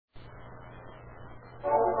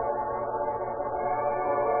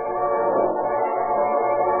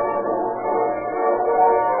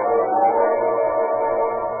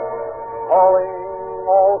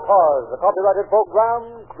copyrighted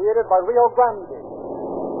program created by Rio Grande.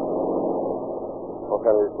 Los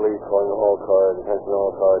Angeles Police calling all cars. Attention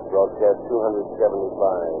all cars. Broadcast 275.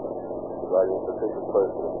 Regarding suspicious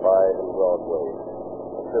person, 5 and Broadway.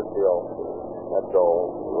 Assist the officer. That's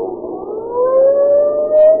all.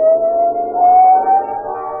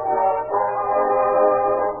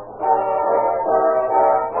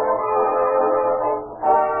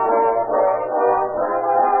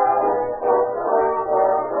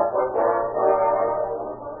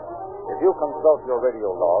 If you consult your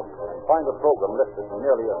radio log and find a program listed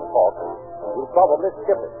merely as talk, you'll probably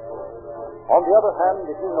skip it. On the other hand,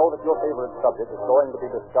 if you know that your favorite subject is going to be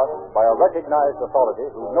discussed by a recognized authority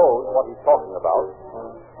who knows what he's talking about,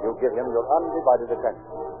 you give him your undivided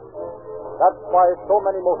attention. That's why so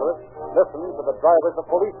many motorists listen to the drivers of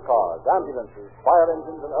police cars, ambulances, fire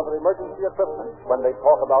engines, and other emergency equipment when they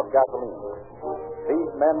talk about gasoline.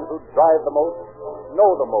 These men who drive the most know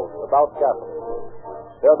the most about gasoline.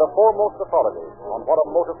 They're the foremost authorities on what a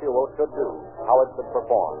motor fuel should do, how it should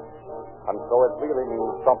perform. And so it really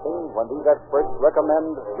means something when these experts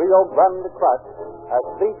recommend Rio Grande Crack as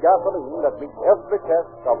the gasoline that meets every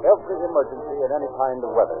test of every emergency in any kind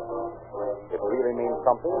of weather. It really means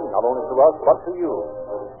something not only to us, but to you.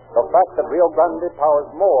 The fact that Rio Grande powers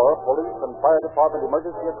more police and fire department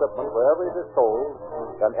emergency equipment wherever it is sold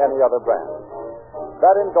than any other brand.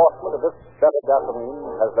 That endorsement of this better gasoline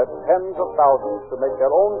has led tens of thousands to make their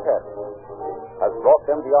own tests, has brought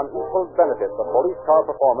them the unequaled benefits of police car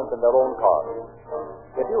performance in their own cars.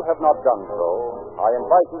 If you have not done so, I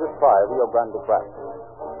invite you to try Rio Grande Crack.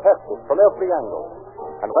 Test it from every angle,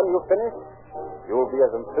 and when you've finished, you'll be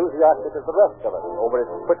as enthusiastic as the rest of us over its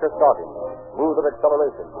quicker starting, smoother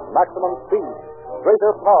acceleration, maximum speed,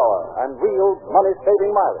 greater power, and real money-saving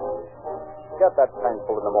mileage. Get that tank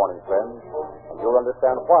full in the morning, friends, and you'll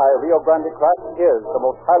understand why Rio Grande Crack is the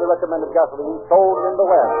most highly recommended gasoline sold in the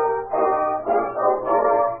West.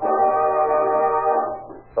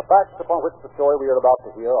 The facts upon which the story we are about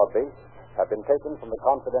to hear are based have been taken from the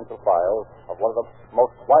confidential files of one of the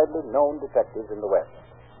most widely known detectives in the West.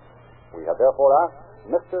 We have therefore asked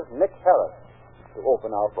Mr. Nick Harris to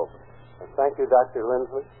open our program. Thank you, Dr.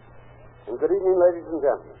 Lindsley. And good evening, ladies and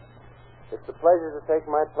gentlemen. It's a pleasure to take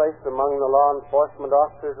my place among the law enforcement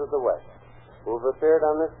officers of the West who have appeared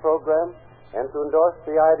on this program and to endorse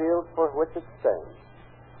the ideals for which it stands.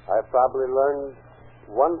 I've probably learned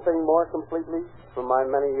one thing more completely from my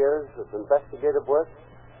many years of investigative work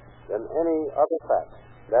than any other fact.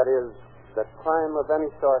 That is, that crime of any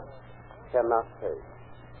sort cannot pay.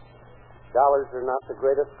 Dollars are not the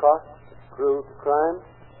greatest cost accrued to crime,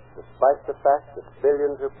 despite the fact that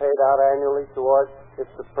billions are paid out annually towards its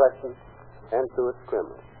suppression and to its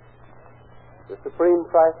criminals. The supreme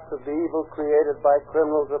price of the evil created by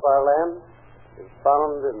criminals of our land is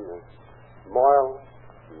found in the moral,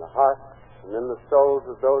 in the heart, and in the souls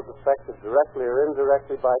of those affected directly or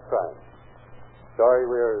indirectly by crime. The story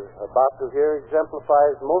we're about to hear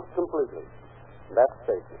exemplifies most completely that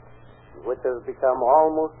statement, which has become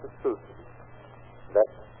almost a truth,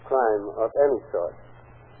 that crime of any sort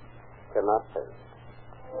cannot pay.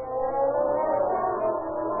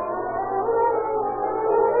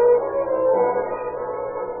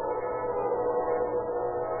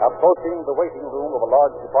 Approaching the waiting room of a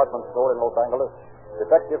large department store in Los Angeles,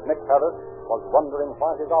 Detective Nick Harris was wondering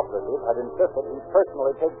why his operative had insisted he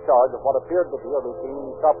personally take charge of what appeared to be a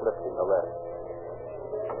routine shoplifting arrest.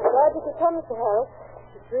 Glad you could come, Mr. Harris.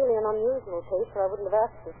 It's really an unusual case, or I wouldn't have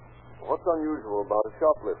asked you. What's unusual about a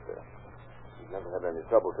shoplifter? You've never had any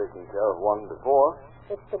trouble taking care of one before.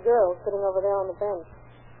 It's the girl sitting over there on the bench.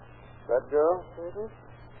 That girl? Mm-hmm.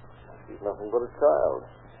 She's nothing but a child.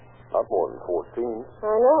 Not more than 14.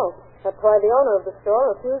 I know. That's why the owner of the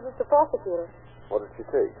store refuses to prosecute her. What did she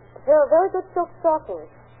take? A pair of very good silk stockings.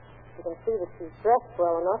 You can see that she's dressed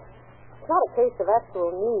well enough. It's not a case of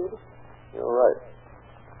actual need. You're right.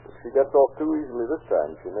 If she gets off too easily this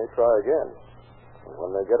time, she may try again. And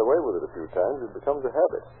when they get away with it a few times, it becomes a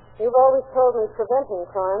habit. You've always told me preventing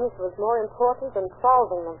crimes was more important than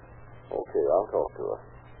solving them. Okay, I'll talk to her.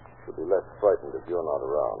 She'll be less frightened if you're not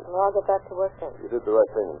around. Well, I'll get back to work then. You did the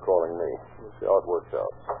right thing in calling me. We'll see how it works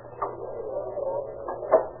out.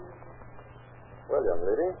 Well, young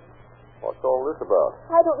lady, what's all this about?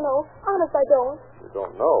 I don't know. Honest, I don't. You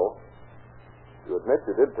don't know? You admit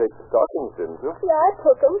you did take the stockings, didn't you? Yeah, I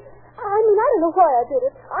took them. I mean, I don't know why I did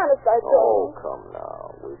it. Honest, I don't. Oh, come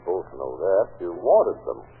now. We both know that. You wanted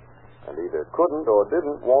them. And either couldn't or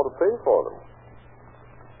didn't want to pay for them.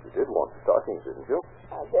 You did want the stockings, didn't you?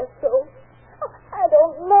 I guess so. I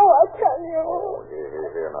don't know, I tell you. Oh,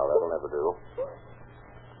 here. Now, that'll never do.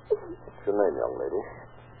 What's your name, young lady?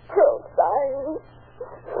 Pearl Stein.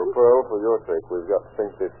 Well, Pearl, for your sake, we've got to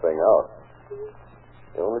think this thing out.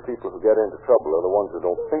 The only people who get into trouble are the ones who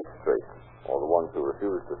don't think straight, or the ones who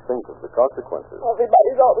refuse to think of the consequences.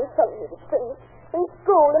 Everybody's always telling me to think. In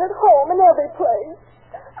school and at home and every place.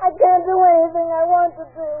 I can't do anything I want to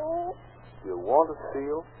do. You want to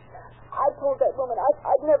steal? I told that woman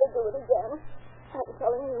I'd never do it again. I'm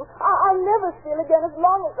telling you, I'll never steal again as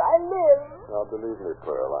long as I live. Now, believe me,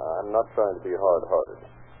 Pearl, I'm not trying to be hard-hearted.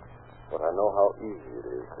 But I know how easy it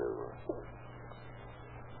is to...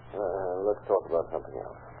 let's talk about something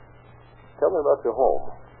else. Tell me about your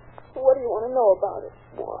home. What do you want to know about it?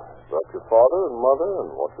 Why, about your father and mother and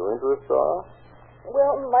what your interests are?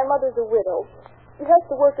 Well, my mother's a widow. She has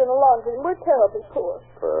to work in a laundry, and we're terribly poor.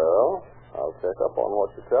 Pearl, I'll check up on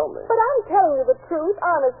what you tell me. But I'm telling you the truth.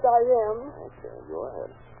 Honest, I am. Okay, go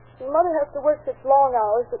ahead. Mother has to work such long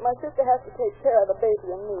hours that my sister has to take care of the baby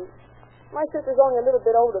and me. My sister's only a little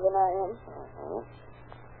bit older than I am. Uh-huh.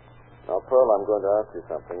 Now, Pearl, I'm going to ask you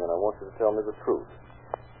something, and I want you to tell me the truth.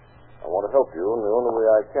 I want to help you, and the only way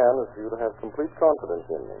I can is for you to have complete confidence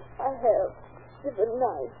in me. I have. You've been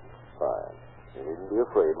nice. Fine. You needn't be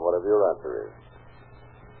afraid, whatever your answer is.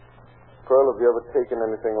 Pearl, have you ever taken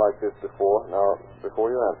anything like this before? Now, before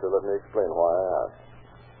you answer, let me explain why I asked.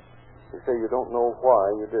 You say you don't know why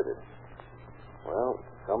you did it. Well,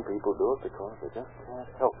 some people do it because they just can't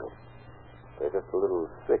help it. They're just a little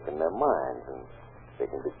sick in their minds, and they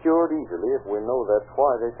can be cured easily if we know that's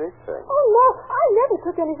why they take things. Oh, no, I never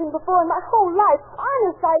took anything before in my whole life.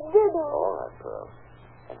 Honest, I didn't. All right, Pearl.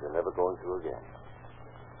 And you're never going to again.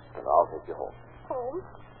 And I'll take you home. Home?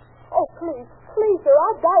 Oh, please, sir,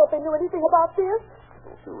 I'd die if they knew anything about this.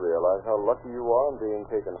 Don't you realize how lucky you are in being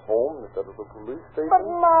taken home instead of the police station? But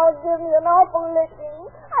Ma'll give me an awful licking.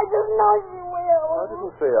 I just know she will. I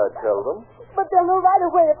didn't say I'd tell them. But they'll know right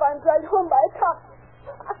away if I'm dragged home by a cop.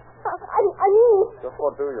 I mean... Just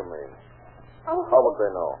what do you mean? Oh, How would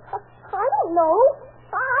they know? I don't know.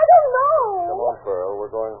 I don't know. Come on, Pearl.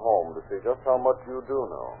 We're going home to see just how much you do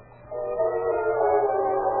know.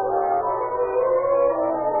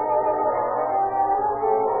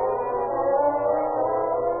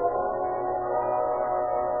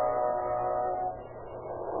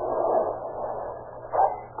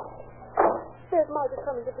 There's Margaret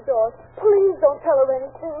coming to the door. Please don't tell her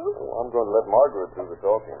anything. Oh, I'm going to let Margaret do the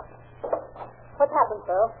talking. What's happened,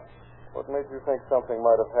 Pearl? What made you think something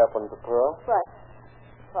might have happened to Pearl? What?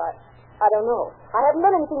 I don't know. I haven't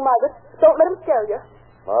done anything, Margaret. Don't let him scare you.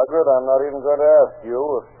 Margaret, I'm not even going to ask you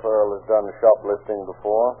if Pearl has done shoplifting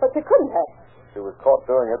before. But she couldn't have. She was caught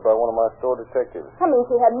doing it by one of my store detectives. I mean,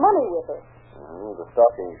 she had money with her. The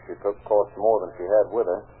stockings she took cost more than she had with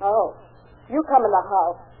her. Oh. You come in the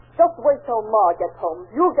house. Just wait till Ma gets home.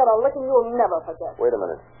 You'll get a licking you'll never forget. Wait a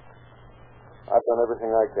minute. I've done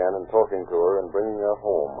everything I can in talking to her and bringing her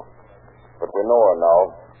home. But we know her now,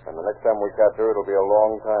 and the next time we catch her, it'll be a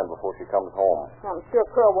long time before she comes home. I'm sure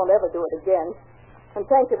Pearl won't ever do it again. And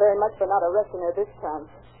thank you very much for not arresting her this time.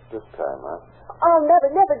 This time, huh? I'll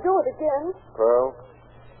never do it again. Pearl,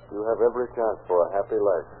 you have every chance for a happy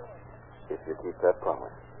life if you keep that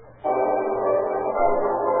promise.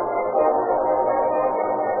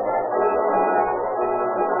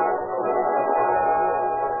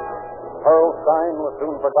 Pearl Stein was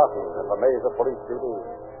soon forgotten in the maze of police duty,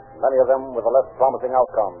 many of them with a less promising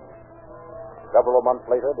outcome. Several months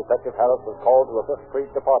later, Detective Harris was called to a Fifth Street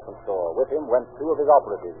department store. With him went two of his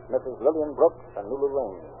operatives, Mrs. Lillian Brooks and Lulu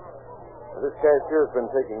Raines. This cashier's been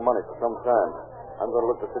taking money for some time. I'm going to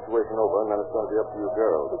look the situation over, and then it's going to be up to you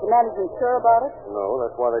girls. Is the management sure about it? No,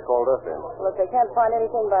 that's why they called us in. Well, if they can't find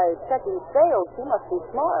anything by checking sales, she must be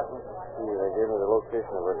smart. See, they gave me the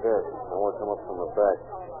location of her desk. I want to come up from the back.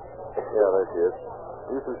 Yeah, there she is.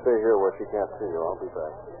 You two stay here where she can't see you. I'll be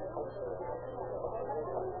back.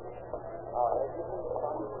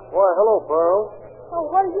 Why, hello, Pearl. Oh,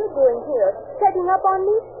 what are you doing here? Checking up on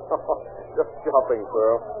me? Just shopping,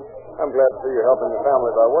 Pearl. I'm glad to see you're helping the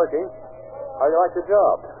family by working. How you like the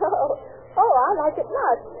job? Oh, I like it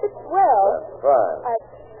much. Well, That's fine.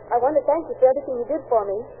 I want to thank you for everything you did for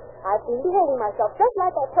me. I've been behaving myself just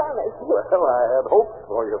like I promised. Well, I had hopes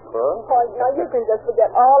for you, Pearl. Oh, now you can just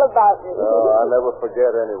forget all about me. No, I never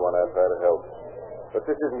forget anyone I've had to help. But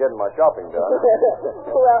this isn't getting my shopping done.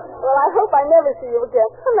 well, I hope I never see you again,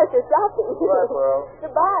 unless you're shopping. Goodbye, Pearl.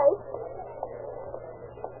 Goodbye.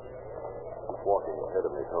 She's walking ahead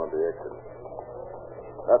of me toward the exit.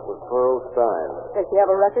 That was Pearl Stein. Does she have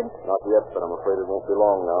a record? Not yet, but I'm afraid it won't be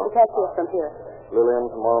long now. We can't see it from here. Lillian,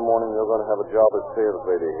 tomorrow morning you're going to have a job as sales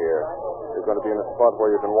lady here. You're going to be in a spot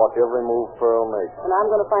where you can watch every move Pearl makes. And I'm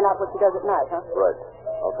going to find out what she does at night, huh? Right.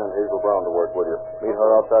 I'll send Hazel Brown to work with you. Meet her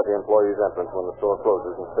outside the employee's entrance when the store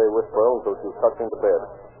closes and stay with Pearl until she's tucked into bed.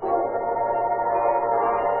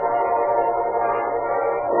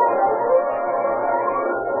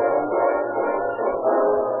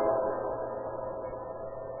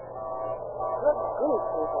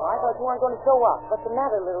 I thought you weren't going to show up. What's the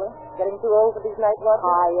matter, Lily? Getting too old for these night clubs?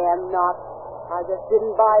 I am not. I just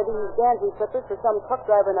didn't buy these dancing slippers for some truck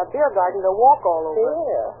driver in a beer garden to walk all over.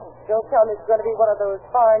 Beer? Don't tell me it's going to be one of those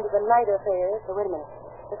far into the night affairs. So wait a minute.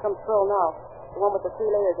 Here comes Pearl now. The one with the 3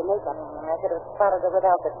 layers of makeup. I could have spotted her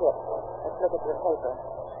without the tip. Let's look at your paper.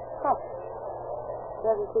 Huh.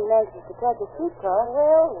 Doesn't seem anxious to catch a streetcar.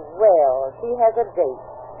 Well, she has a date.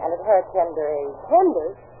 And at her tender age.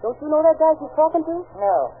 Tender? Don't you know that guy she's talking to?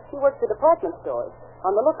 No. He works at department stores.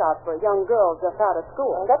 On the lookout for young girls just out of school.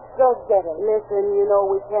 Well, let's go get him. Listen, you know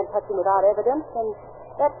we can't touch him without evidence, and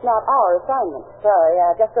that's not our assignment. Sorry,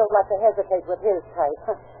 I just don't like to hesitate with his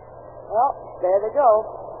type. Well, there they go.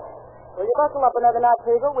 Will you buckle up another notch,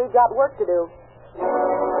 Hazel? We've got work to do.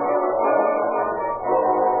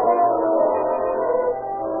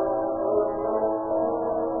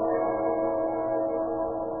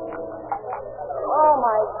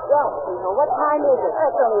 What time is it?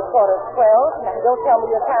 It's only 12:15. Now, don't tell me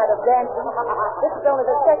you're tired of dancing. This is only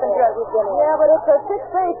the second dress we've been in. Yeah, but it's the 6th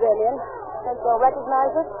grade been in. Think they'll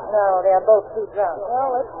recognize us? No, they're both too drunk. Well,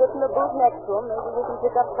 let's sit in the booth next to them. Maybe we can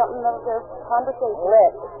pick up something of their conversation.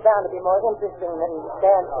 It's bound to be more interesting than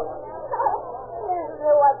dancing. You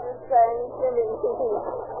know what you're saying to me.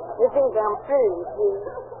 You think I'm pretty, see?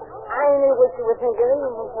 I knew what you were thinking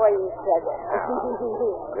even before you said it.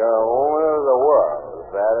 You're a woman of the world. Is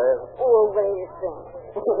that it? Oh, what do you think?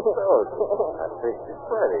 I think she's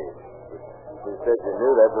pretty. You said you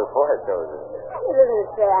knew that before I told you. I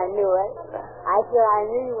didn't say I knew it. I said I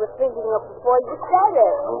knew you were thinking of before you said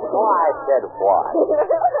it. Why I said what?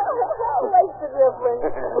 What's the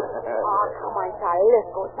difference? Oh, come on, Charlie. Let's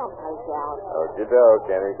go someplace else. Okie doke.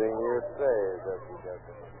 Anything you say is okie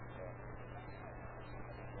doke.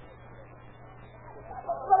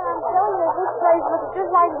 But I'm telling you, this place looks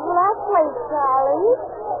just like the last place, Charlie.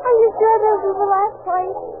 Are you sure this is the last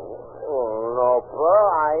place? Oh, no, Pearl,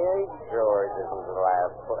 I ain't sure this is the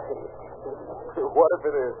last place. What if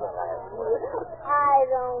it is the last place? I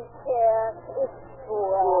don't care. It's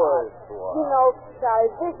What? You know,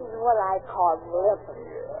 Charlie, this is what I call living.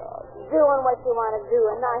 Yeah. Doing what you want to do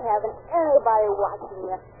and not having anybody watching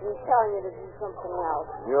you and telling you to do something else.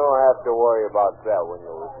 You don't have to worry about that when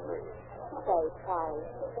you're with me. Say, Charlie,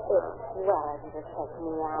 it's well of you to take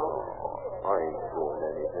me out. Oh, I ain't doing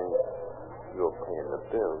anything. You're paying the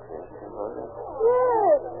bills, ain't you, honey?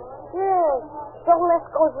 Yes. So let's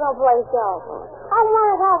go someplace else. I want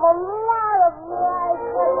to have a lot of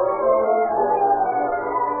life.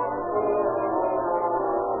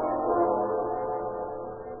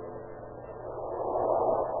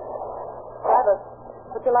 Driver,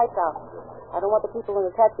 put your lights out. I don't want the people in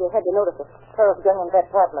the taxi ahead to notice us. Pearl's going in that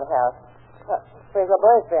apartment house. Where's her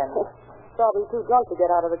boyfriend? Probably too drunk to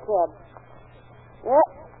get out of the cab. Yep,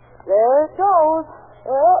 there it goes.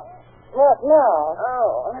 Well, what now?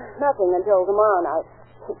 Oh, nothing until tomorrow night.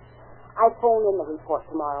 I phone in the report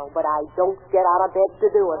tomorrow, but I don't get out of bed to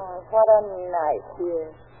do it. What a night.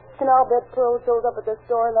 Yeah. And I'll bet Pearl shows up at the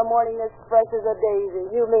store in the morning as fresh as a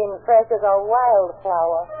daisy. You mean fresh as a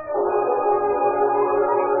wildflower?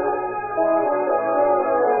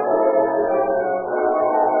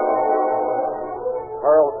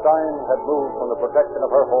 Pearl Stein had moved from the protection of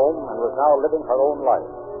her home and was now living her own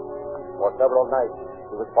life. For several nights,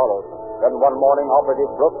 she was followed. Then one morning, Operative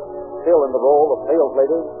Brooks, still in the role of sales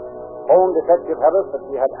lady, phoned Detective Harris that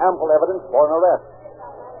she had ample evidence for an arrest.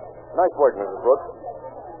 Nice work, Mrs. Brooks.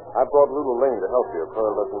 I brought Lulu Lane to help you.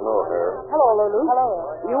 Pearl doesn't know her. Hello, Lulu. Hello.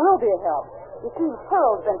 You will be a help. You see,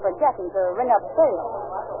 Pearl's been forgetting to ring up sales,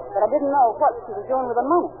 but I didn't know what she was doing with the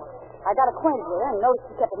money. I got acquainted with her and noticed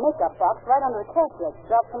she kept a makeup box right under the casket.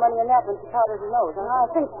 Dropped some money in that when she powdered her nose, and I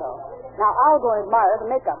think so. Now, I'll go and admire the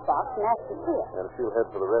makeup box and ask to see it. And she'll head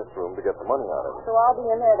for the restroom to get the money out of it. So I'll be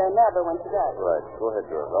in there to nab her when she does. Right. Go ahead,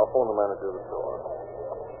 George. I'll phone the manager of the store.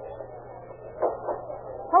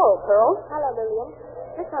 Hello, Pearl. Hello, Lillian.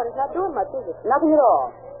 This honey's not doing much, is it? Nothing at all.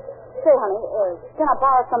 Say, honey, can I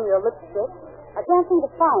borrow some of your lipstick? I can't seem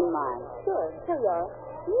to find mine. Sure. Here you are.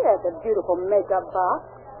 Here's a beautiful makeup box.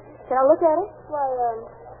 Can I look at it? Why,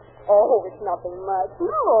 Oh, it's nothing much.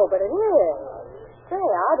 No, but it is. Say,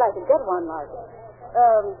 I'd like to get one like it.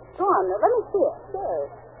 Go on, let me see it. Sure.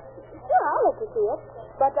 Sure, I'll let you see it.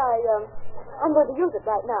 But I'm going to use it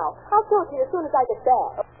right now. I'll show it to you as soon as I get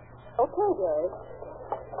back. Okay, dear.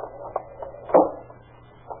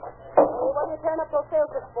 Hey, what do you tearing up those sales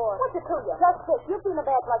lists for? What's it to you? Just this. You've seen a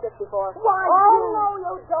badge like this before. Why, Oh, you- no,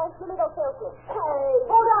 you don't. Give me those sales lists. Hey.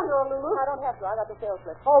 Hold on, girl, Lulu. I don't have to. I got the sales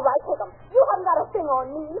lists. All right, take them. You haven't got a thing on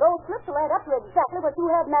me. Those slips will add up to exactly what you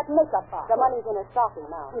had in that makeup box. The money's in his stocking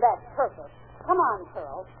now. That's perfect. Come on,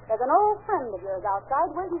 Pearl. There's an old friend of yours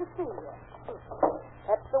outside waiting to see you.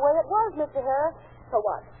 That's the way it was, Mr. Harris. So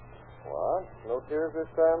what? What? No tears this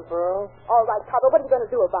time, Pearl? All right, Copper, what are you going to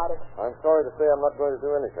do about it? I'm sorry to say I'm not going to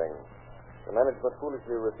do anything. The management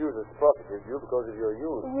foolishly refuses to prosecute you because of your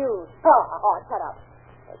youth. You. Oh, shut up.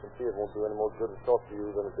 I can see it won't do any more good to talk to you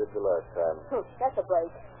than it did the last time. That's a break.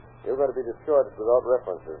 You're going to be discharged without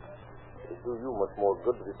references. It'd do you much more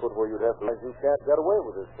good to be put where you'd have to like you can't get away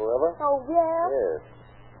with this forever. Oh, yeah? Yes.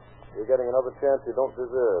 You're getting another chance you don't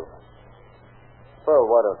deserve. Pearl,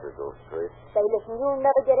 why don't you go straight? Say, listen, you'll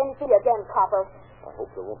never get anything again, Copper. I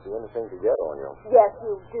hope there won't be anything to get on you. Yes,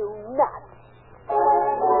 you do not.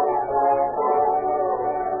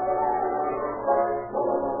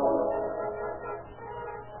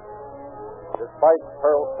 Despite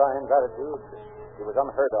Pearl Stein's attitude, he was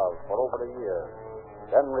unheard of for over a year.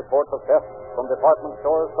 Then reports of theft from department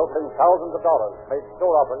stores totaling thousands of dollars made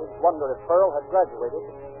store operatives wonder if Pearl had graduated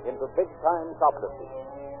into big-time shoplifting.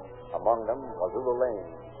 Among them was Ula Lane,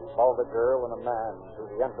 who followed a girl and a man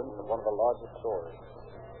through the entrance of one of the largest stores.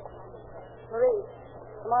 Marie,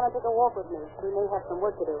 come on and take a walk with me. We may have some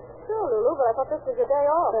work to do. Sure, Lulu, but I thought this was your day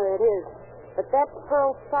off. It is. But that's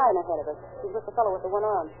Pearl Stein ahead of us. She's with the fellow with the one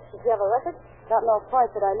arm. Does she have a record? Not no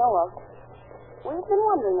price that I know of. We've been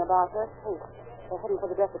wondering about her. Hey, they're heading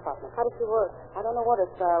for the dress department. How does she work? I don't know what her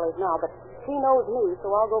style is now, but she knows me,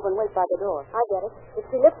 so I'll go over and wait by the door. I get it. If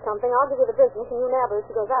she lifts something, I'll give you the business, and you nab her as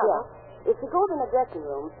she goes out. Yeah. If she goes in the dressing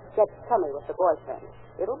room, get chummy with the boyfriend.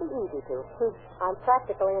 It'll be easy to. I'm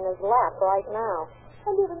practically in his lap right now.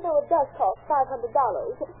 And even though it does cost $500,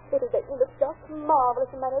 it'll make you look just marvelous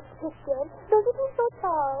in my next picture. Don't you think so,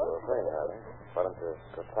 Charles? Sure thing, Harry. Why don't you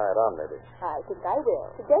go try it on, maybe? I think I will.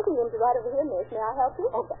 The dressing room's right over here, miss. May I help you?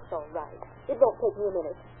 Oh, that's all right. It won't take me a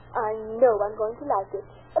minute. I know I'm going to like it.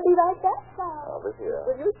 I'll be right back, Charles. I'll be here.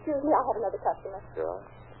 Will you excuse me? I have another customer. Sure.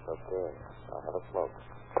 Okay. I'll have a smoke.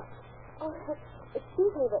 Oh,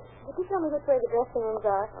 excuse me, but could you tell me which way the dressing rooms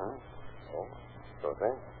are? Huh? Oh, sure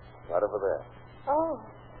thing. Right over there. Oh,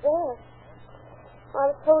 there. I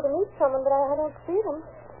was told to meet someone, but I don't see them.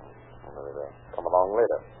 Maybe they'll come along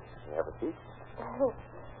later. You have a seat?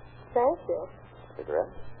 Thank you. Cigarette?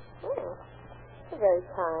 Oh, you're very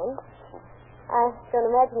kind. I don't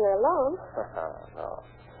imagine you're alone. No.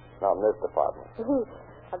 Not in this department.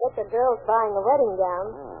 I bet the girl's buying a wedding gown.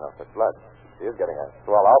 Not for blood. She is getting a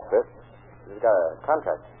swell outfit. She's got a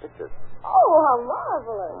contract. Pictures. Oh, how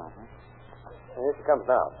marvelous. And here she comes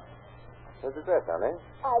now. Where's the dress, honey?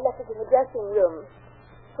 I left it in the dressing room.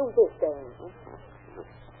 Who's this thing? Just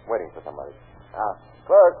waiting for somebody.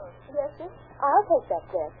 Clerk. Yes, sir? I'll take that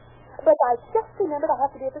dress. But I just remembered I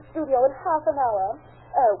have to be at the studio in half an hour.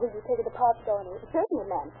 Will you take a departure on it? Certainly,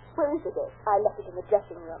 ma'am. Where is it? I left it in the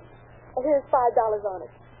dressing room. Here's $5 on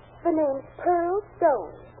it. The name's Pearl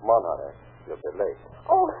Stone. Come on, honey. You'll be late.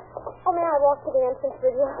 Oh, may I walk to the entrance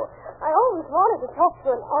with you? I always wanted to talk to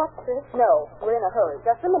an actress. No, we're in a hurry.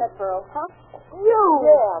 Just a minute, Pearl. Huh? You!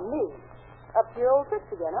 Yeah, me. Up to your old tricks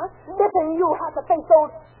again, huh? Listen, you have to face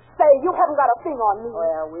old... Say, you haven't got a thing on me.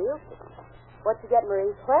 Well, we'll see. What you get,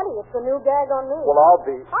 Marie? Plenty. It's a new gag on me. Well, I'll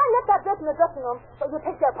be... I left that dress in the dressing room, so you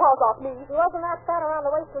take your paws off me. She wasn't that fat around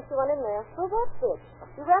the waist when she went in there. Well, that's it.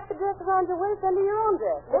 You wrap the dress around your waist under your own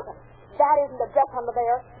dress. Listen, that isn't the dress under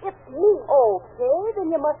there. It's me. Okay,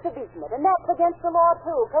 then you must have beaten it. And that's against the law,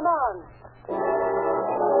 too. Come on.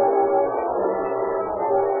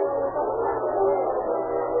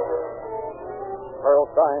 Pearl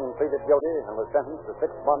Stein pleaded guilty and was sentenced to 6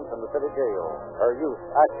 months in the city jail, her youth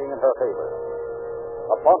acting in her favor.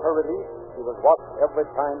 Upon her release, she was watched every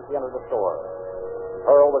time she entered the store.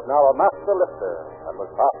 Pearl was now a master lifter and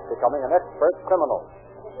was fast becoming an expert criminal.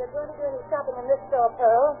 If you're going to do any shopping in this store,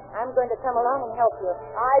 Pearl, I'm going to come along and help you.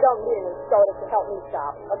 I don't need any soda to help me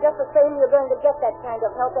shop. But just the same, you're going to get that kind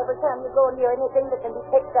of help every time you go near anything that can be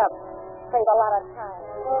picked up. Save a lot of time.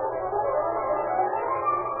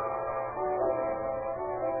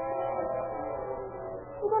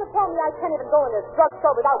 You're going to tell me I can't even go in this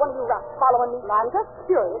drugstore without one of you roughs following me? I'm just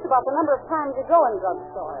curious about the number of times you go in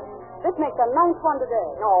drugstores. This makes a nice one today.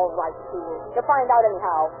 All right, fool. To find out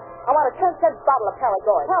anyhow. I want a 10-cent bottle of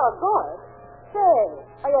Paragoy. Paragoy? Say,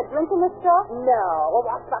 are you drinking this stuff? No. Well,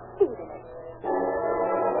 what's the feeding it?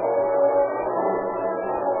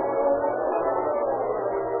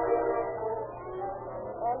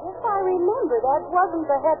 And if I remember remember, that wasn't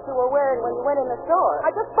the hat you were wearing when you went in the store.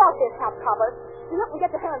 I just bought this hat cover. You up and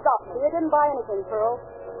get your hands off me. You didn't buy anything, Pearl.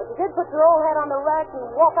 But you did put your old hat on the rack and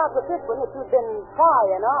walk out with this one that you've been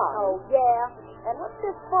trying on. Oh, yeah? And what's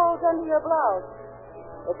this bulge under your blouse?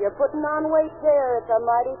 If you're putting on weight there, it's a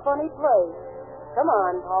mighty funny place. Come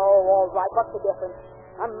on. Oh, all right. What's the difference?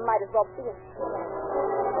 I might as well see it.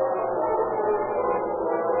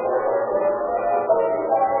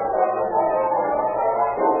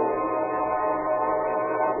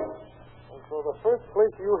 So the first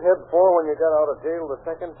place you head for when you got out of jail the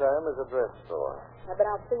second time is a dress store. I've been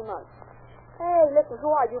out 3 months. Hey, listen,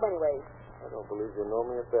 who are you anyway? I don't believe you know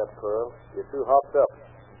me at that, Pearl. You're too hopped up.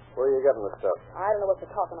 Where are you getting the stuff? I don't know what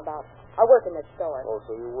you're talking about. I work in this store. Oh,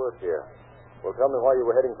 so you work here. Well, tell me why you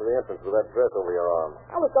were heading for the entrance with that dress over your arm.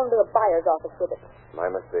 I was going to the buyer's office with it.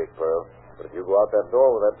 My mistake, Pearl. But if you go out that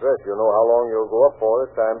door with that dress, you'll know how long you'll go up for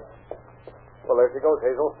this time. Well, there she goes,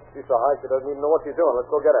 Hazel. She's so high she doesn't even know what she's doing.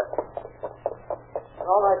 Let's go get her.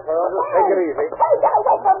 All right, Pearl. Just take it easy. Hey, get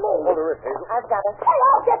away from me! Hold her wrist, Hazel. I've got it. Hey,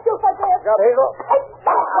 I'll get you for this! Got Hazel? Hey,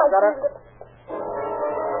 I've got her.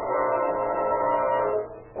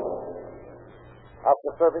 After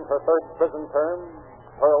serving her third prison term,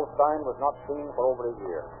 Pearl Stein was not seen for over a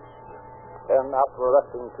year. Then, after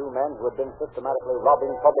arresting 2 men who had been systematically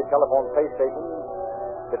robbing public telephone pay stations,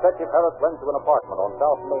 Detective Harris went to an apartment on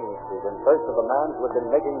South Main Street in search of the man who had been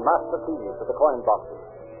making master keys to the coin boxes.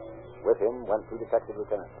 With him went 2 detective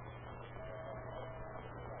lieutenants.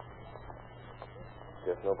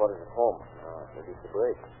 Guess nobody's at home. Maybe it's a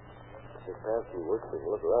break. This fancy works, so you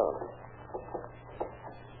look around.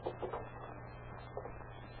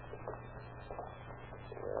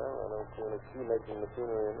 Well, I don't see any key-making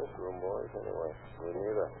machinery in this room, boys, anyway. Me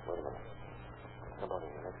neither. Wait a minute. Somebody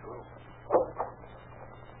in the next room.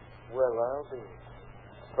 Well, I'll be.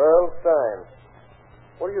 Pearl Stein.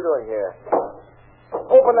 What are you doing here?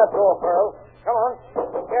 Open that door, Pearl. Come on.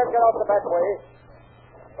 Can't get out the back way.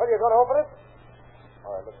 Well, you going to open it?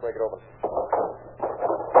 All right, let's break it open.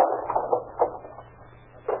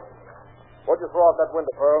 What'd you throw out that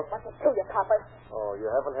window, Pearl? What's it to you, copper? Oh, you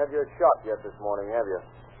haven't had your shot yet this morning, have you?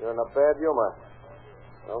 You're in a bad humor.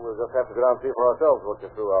 Well, we'll just have to go down and see for ourselves what you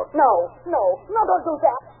threw out. No, don't do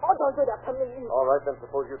that. Oh, don't do that to me. All right, then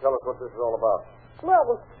suppose you tell us what this is all about.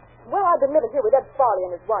 Well, I've been living here with Ed Farley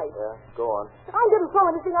and his wife. Yeah, go on. I didn't throw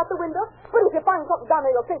anything out the window, but if you find something down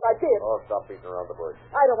there, you'll think I did. Oh, stop beating around the bush.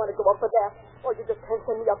 I don't want to go up for that. Or you just can't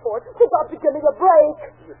send me up for it. You got to give me a break.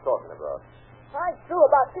 What are you talking about? I threw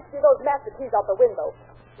about 60 of those master keys out the window.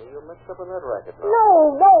 So you're mixed up in that racket now.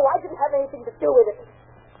 No, I didn't have anything to do with it.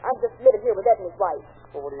 I'm just living here with Ed and his wife.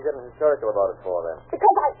 Well, what are you getting hysterical about it for, then?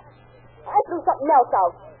 Because I threw something else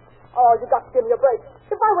out. Oh, you got to give me a break.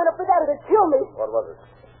 If I went up for that, it'd kill me. What was it?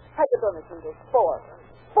 Hypodermic needles. 4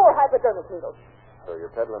 hypodermic needles. So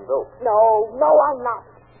you're peddling dope. No, I'm not.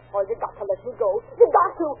 Oh, you got to let me go. You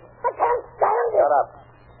got to. I can't stand it. Shut up.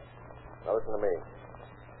 Now listen to me.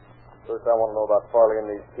 First, I want to know about Farley and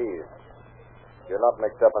these keys. If you're not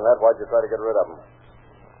mixed up in that, why'd you try to get rid of them?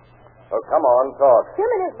 Oh, come on, talk. Him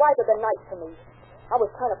and his wife have been nice to me. I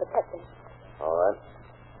was trying to protect him. All right.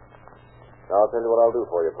 Now, I'll tell you what I'll do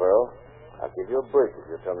for you, Pearl. I'll give you a break if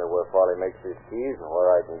you tell me where Farley makes these keys and where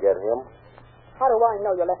I can get him. How do I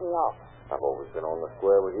know you'll let me off? I've always been on the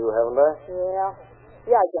square with you, haven't I?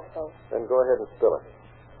 Yeah, I guess so. Then go ahead and spill it.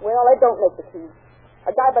 Well, they don't make the keys.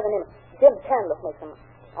 A guy by the name of Jim Candless makes them.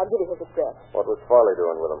 I'll give you his address. What was Farley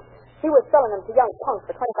doing with them? He was selling them to young punks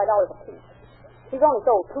for $25 a piece. He's only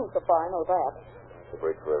sold 2 so far, I know that. It's a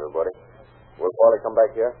break for everybody. Will Farley come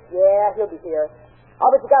back here? Yeah, he'll be here. Oh,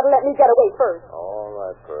 but you gotta let me get away first. All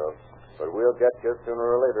right, Pearl. But we'll get you sooner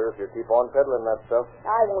or later if you keep on peddling that stuff.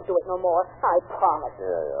 I won't do it no more. I promise.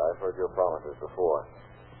 Yeah, I've heard your promises before.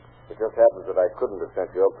 It just happens that I couldn't have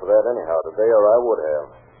sent you up for that anyhow today, or I would have.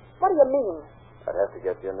 What do you mean? I'd have to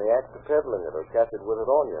get you in the act of peddling it or catch it with it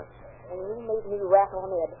on you. And you made me rattle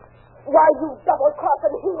on Ed. Why, you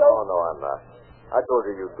double-crossing heel! Oh, no, I'm not. I told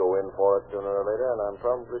you you'd go in for it sooner or later, and I'm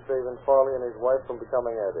probably saving Farley and his wife from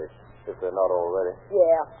becoming addicts, if they're not already.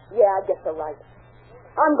 Yeah, I guess you're right.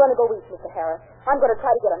 I'm going to go east, Mr. Harris. I'm going to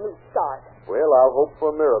try to get a new start. Well, I'll hope for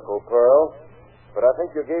a miracle, Pearl. But I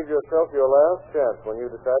think you gave yourself your last chance when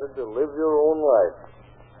you decided to live your own life.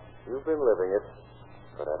 You've been living it,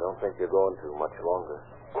 but I don't think you're going to much longer.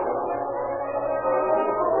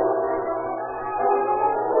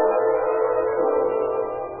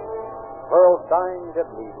 Pearl Stein did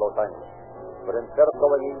leave Los Angeles, but instead of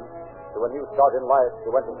going east to a new start in life,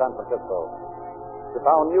 she went to San Francisco. She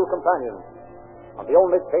found new companions, and the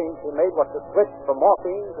only change she made was to switch from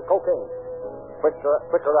morphine to cocaine.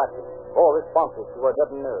 Quicker acting, more responsive to her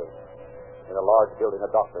deadened nerves. In a large building,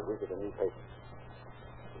 a doctor greeted a new patient.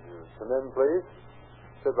 Come in, please.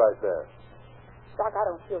 Sit right there. Doc, I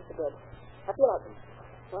don't feel so good. I feel like,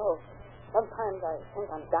 well, sometimes I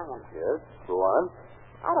think I'm dying. Yes, go on.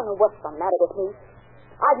 I don't know what's the matter with me.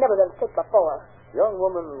 I've never been sick before. Young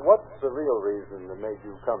woman, what's the real reason that made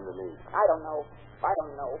you come to me? I don't know.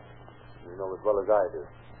 You know as well as I do.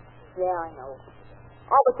 Yeah, I know.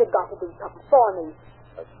 Albert, you've got to do something for me.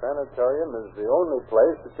 A sanitarium is the only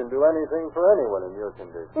place that can do anything for anyone in your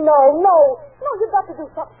condition. No, you've got to do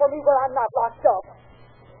something for me where I'm not locked up.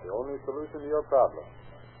 The only solution to your problem.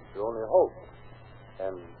 The only hope.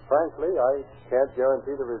 And frankly, I can't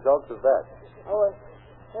guarantee the results of that. Oh,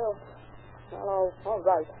 well, all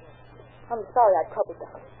right. I'm sorry I troubled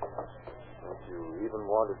you. Don't you even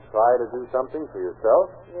want to try to do something for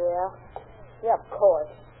yourself? Yeah, of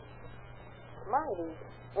course. My, these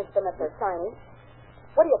instruments are shiny.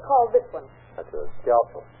 What do you call this one? That's a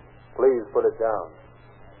scalpel. Please put it down.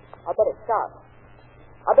 I'll bet it's sharp.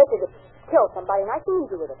 I bet you could kill somebody, and I can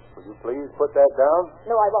do with it. Will you please put that down?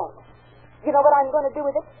 No, I won't. You know what I'm going to do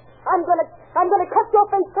with it? I'm going to cut your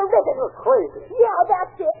face to ribbons. You're crazy. Yeah,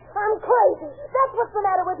 that's it. I'm crazy. That's what's the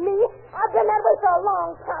matter with me. I've been that way for a long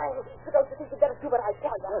time. So don't you think you better do what I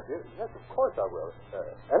tell you? Yes, of course I will.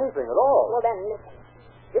 Anything at all. Well, then, listen.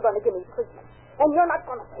 You're going to give me treatment. And you're not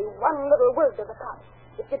going to say one little word to the cops.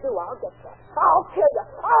 If you do, I'll get you. I'll kill you.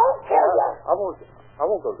 I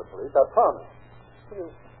won't go to the police. I promise.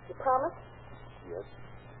 You promise? Yes.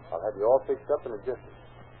 I'll have you all fixed up in a jiffy.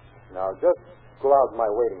 Now, just go out in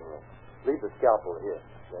my waiting room. Leave the scalpel here.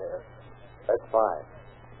 There. That's fine.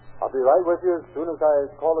 I'll be right with you as soon as I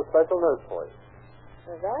call a special nurse for you.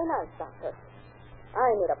 Very nice, Doctor. I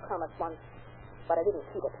made a promise once, but I didn't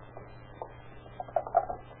keep it.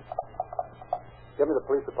 Get me the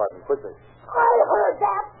police department, quickly. I heard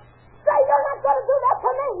that. Say you're not going to do that to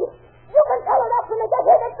me. You can tell her that when they get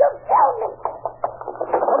here that you killed me.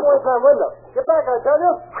 Come away from that window. Get back, I tell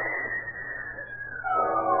you.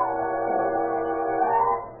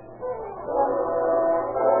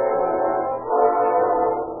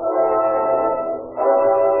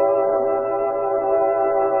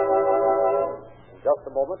 In just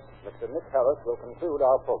a moment, Mr. Nick Harris will conclude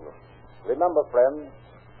our program. Remember, friends,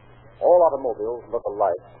 all automobiles look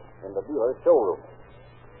alike in the dealer's showroom.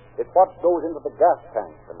 It's what goes into the gas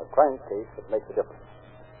tank and the crankcase that makes the difference.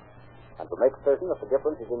 And to make certain that the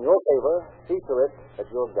difference is in your favor, see to it that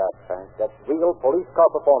your gas tank gets real police car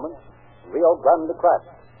performance, Rio Grande crack.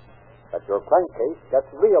 That your crankcase gets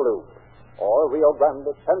Rio Lube or Rio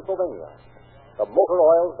Grande Pennsylvania. The motor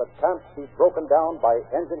oils that can't be broken down by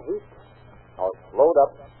engine heat are slowed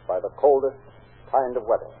up by the coldest kind of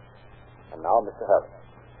weather. And now, Mr. Harris.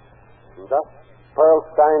 Thus, Pearl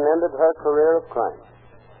Stein ended her career of crime.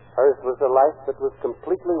 Hers was a life that was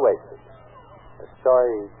completely wasted. The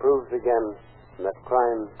story proves again that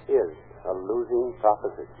crime is a losing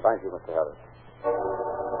proposition. Thank you, Mr.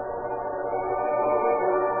 Harris.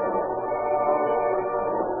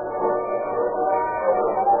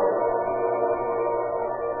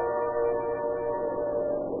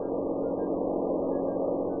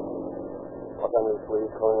 Los Angeles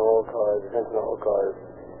Police calling all cars, attention all cars.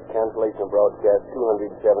 Cancellation of broadcast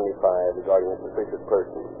 275 regarding a suspicious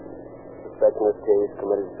person. Suspect in this case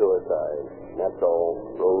committed suicide. And that's all.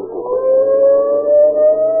 Rose and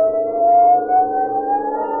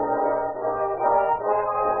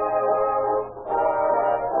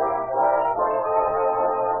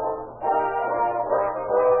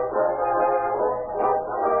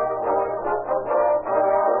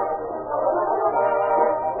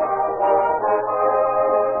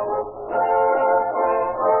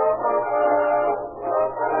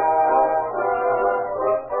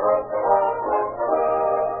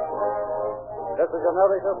This is your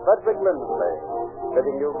narrator, Frederick Lindsley,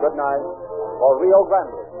 bidding you good night for Rio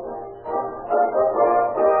Grande.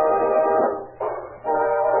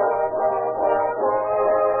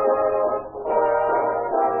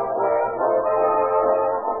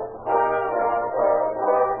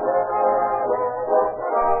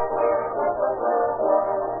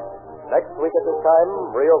 Next week at this time,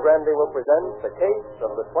 Rio Grande will present The Case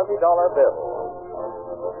of the $20 Bill.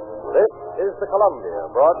 This is the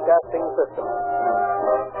Columbia Broadcasting System.